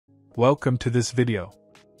Welcome to this video.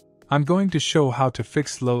 I'm going to show how to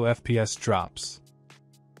fix low FPS drops.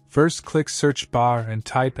 First, click search bar and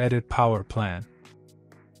type Edit Power Plan.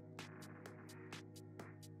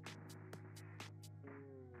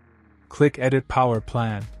 Click Edit Power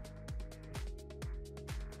Plan.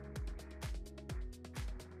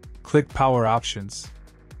 Click Power Options.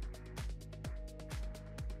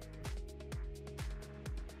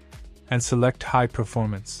 And select High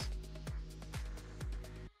Performance.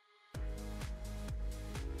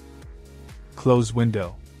 Close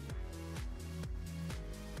window.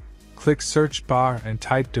 Click search bar and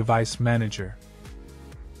type Device Manager.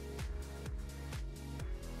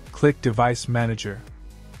 Click Device Manager.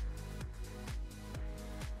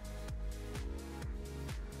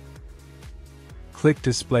 Click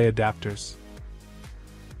Display Adapters.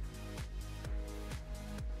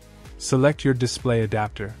 Select your display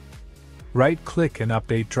adapter. Right-click and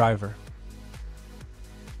update driver.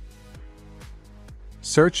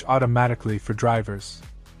 Search automatically for drivers.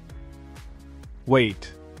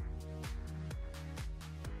 Wait.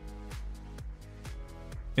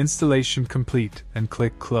 Installation complete and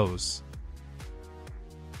click Close.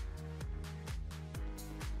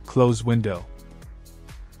 Close window.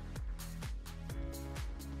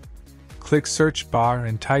 Click search bar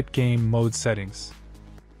and type Game Mode Settings.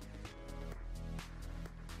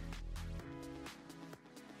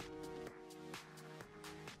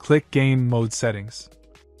 Click Game Mode Settings.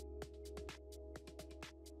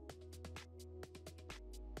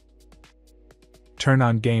 Turn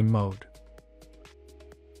on Game Mode.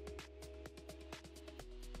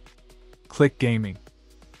 Click Gaming.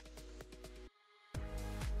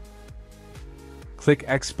 Click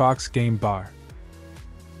Xbox Game Bar.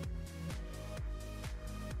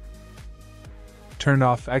 Turn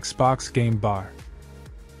off Xbox Game Bar.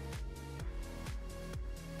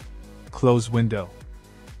 Close window.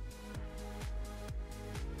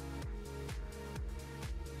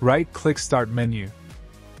 Right-click Start menu.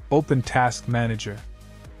 Open Task Manager.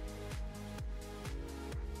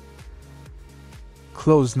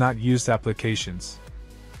 Close Not Used Applications.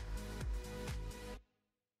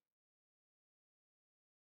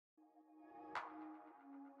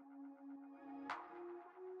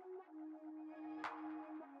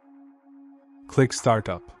 Click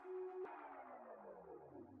Startup.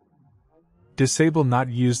 Disable Not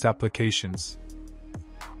Used Applications.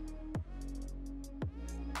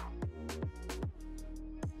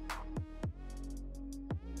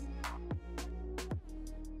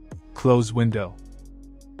 Close window.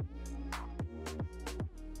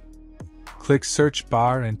 Click search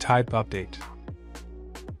bar and type Update.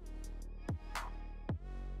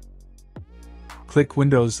 Click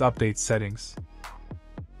Windows Update Settings.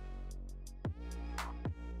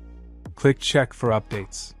 Click Check for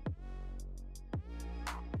updates.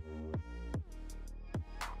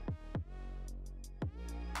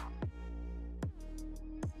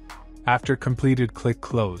 After completed, click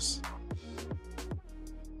Close.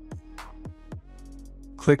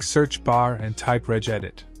 Click search bar and type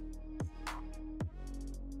regedit.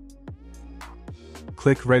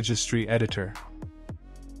 Click Registry Editor.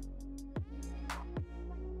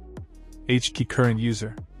 HKey Current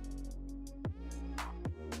User.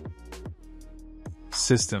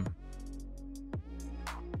 System.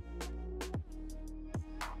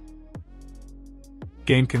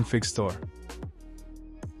 Game Config Store.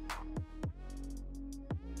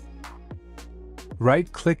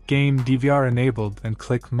 Right-click Game DVR Enabled and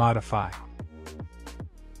click Modify.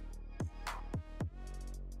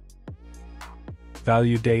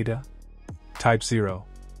 Value Data. Type 0.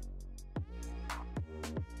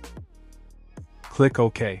 Click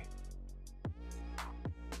OK.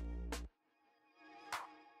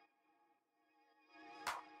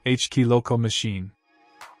 HKey Local Machine.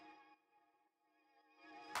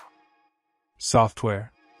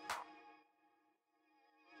 Software.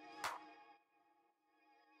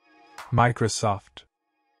 Microsoft.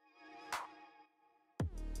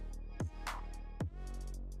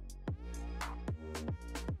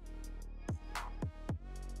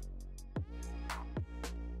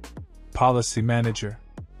 Policy Manager.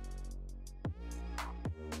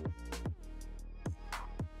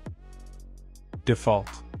 Default.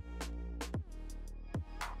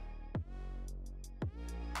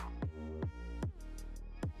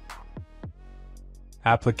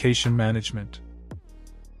 Application Management.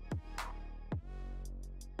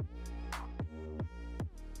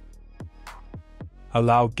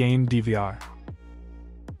 Allow Game DVR.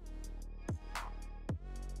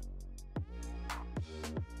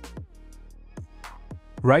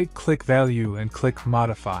 Right-click Value and click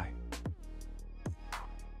Modify.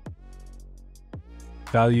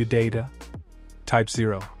 Value data. Type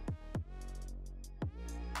 0.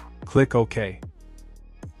 Click OK.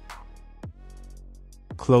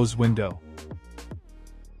 Close window.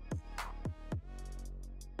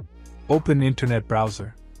 Open Internet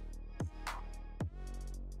browser.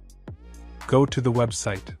 Go to the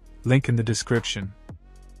website, link in the description.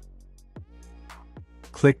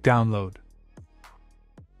 Click Download.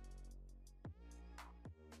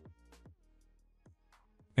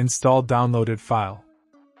 Install downloaded file.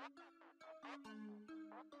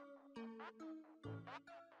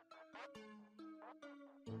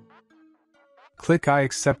 Click I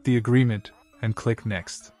accept the agreement and click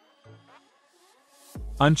Next.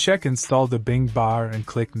 Uncheck Install the Bing bar and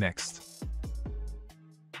click Next.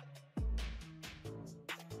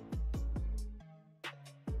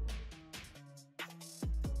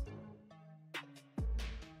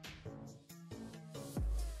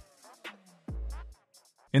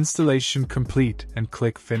 Installation complete and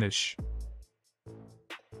click Finish.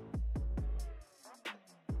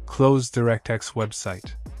 Close DirectX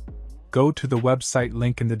website. Go to the website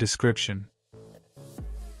link in the description.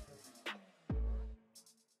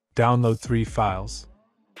 Download 3 files.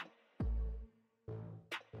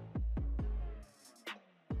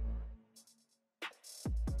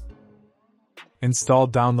 Install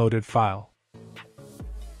downloaded file.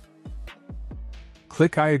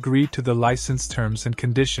 Click I agree to the license terms and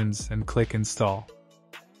conditions and click Install.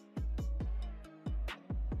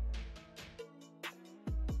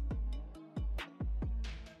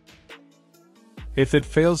 If it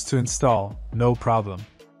fails to install, no problem.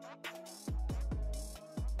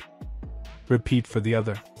 Repeat for the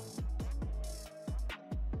other.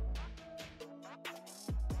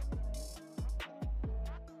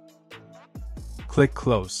 Click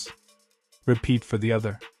Close. Repeat for the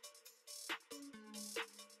other.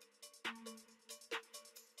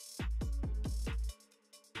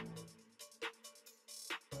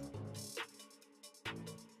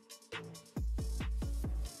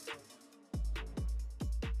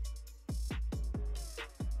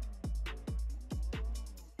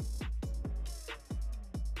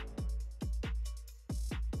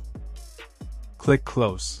 Click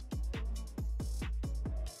Close.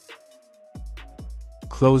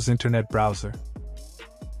 Close Internet browser.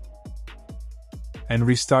 And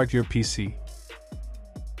restart your PC.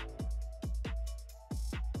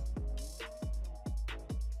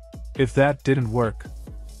 If that didn't work,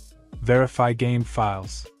 verify game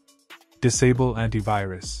files. Disable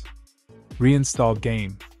antivirus. Reinstall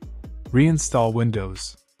game. Reinstall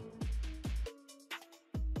Windows.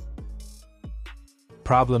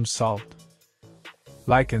 Problem solved.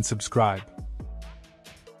 Like and subscribe.